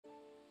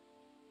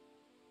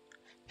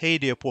Hey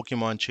there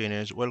Pokemon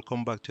trainers,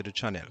 welcome back to the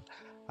channel.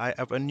 I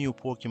have a new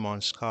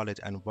Pokemon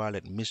Scarlet and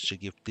Violet mystery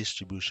gift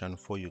distribution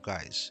for you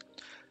guys.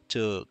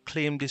 To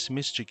claim this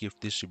mystery gift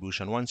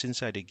distribution, once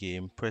inside the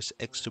game, press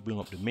X to bring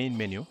up the main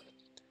menu,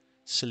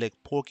 select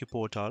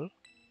Pokeportal.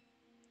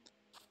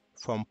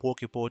 From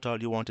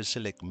Pokeportal you want to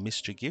select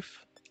mystery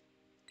gift,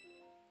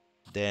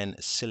 then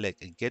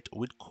select get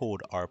with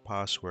code or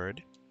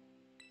password.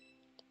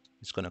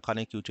 It's going to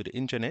connect you to the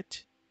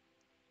internet.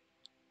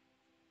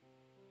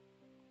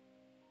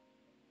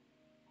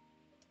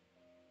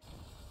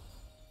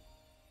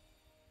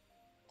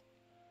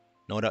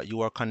 Now that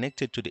you are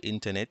connected to the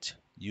internet,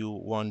 you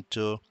want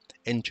to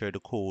enter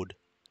the code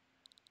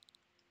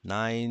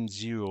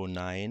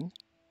 909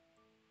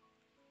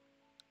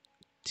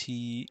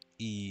 TEAM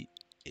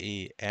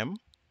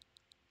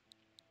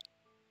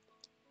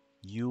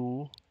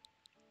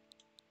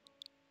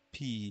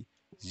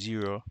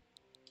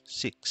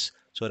UP06.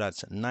 So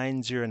that's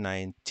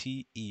 909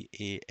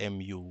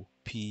 TEAM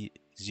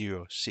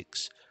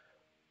UP06.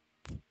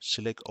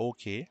 Select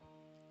OK.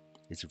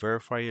 It's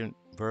verifying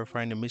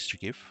the mystery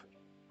gift,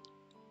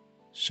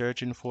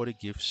 searching for the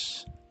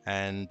gifts,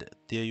 and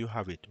there you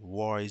have it,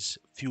 Wise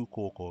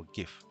Fuecoco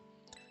gift.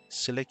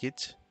 Select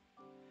it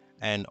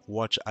and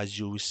watch as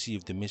you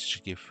receive the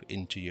mystery gift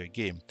into your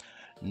game.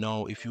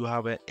 Now if you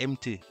have an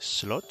empty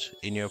slot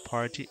in your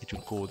party, it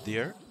will go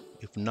there.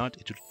 If not,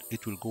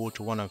 it will go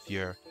to one of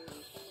your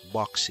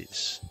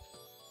boxes.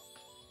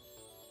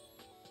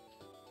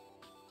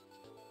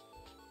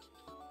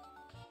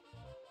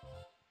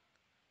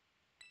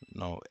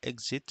 Now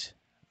exit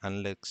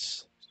and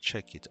let's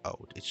check it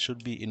out. It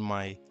should be in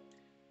my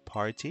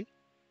party.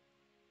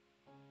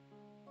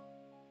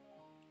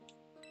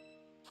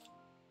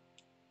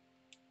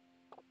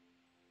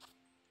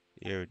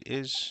 Here it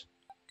is.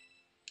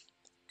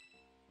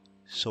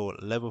 So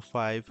level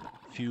 5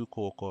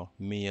 Fuecoco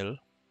male,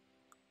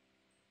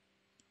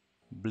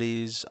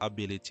 Blaze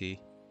ability,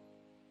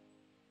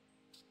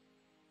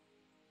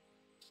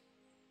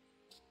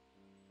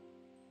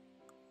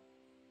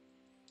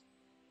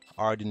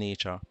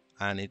 Ordinator,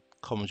 and it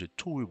comes with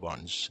two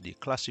ribbons, the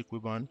classic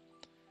ribbon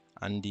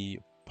and the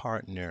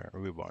partner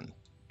ribbon.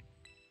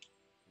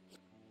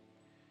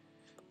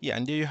 Yeah,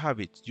 and there you have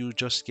it. You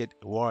just get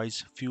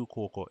Wise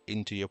Fuecoco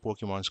into your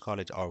Pokemon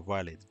Scarlet or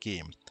Violet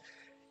game.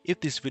 If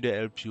this video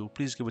helped you,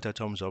 please give it a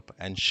thumbs up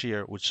and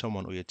share with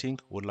someone who you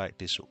think would like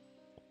this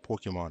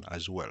Pokemon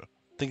as well.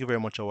 Thank you very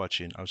much for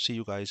watching. I'll see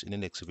you guys in the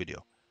next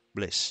video.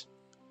 Bless.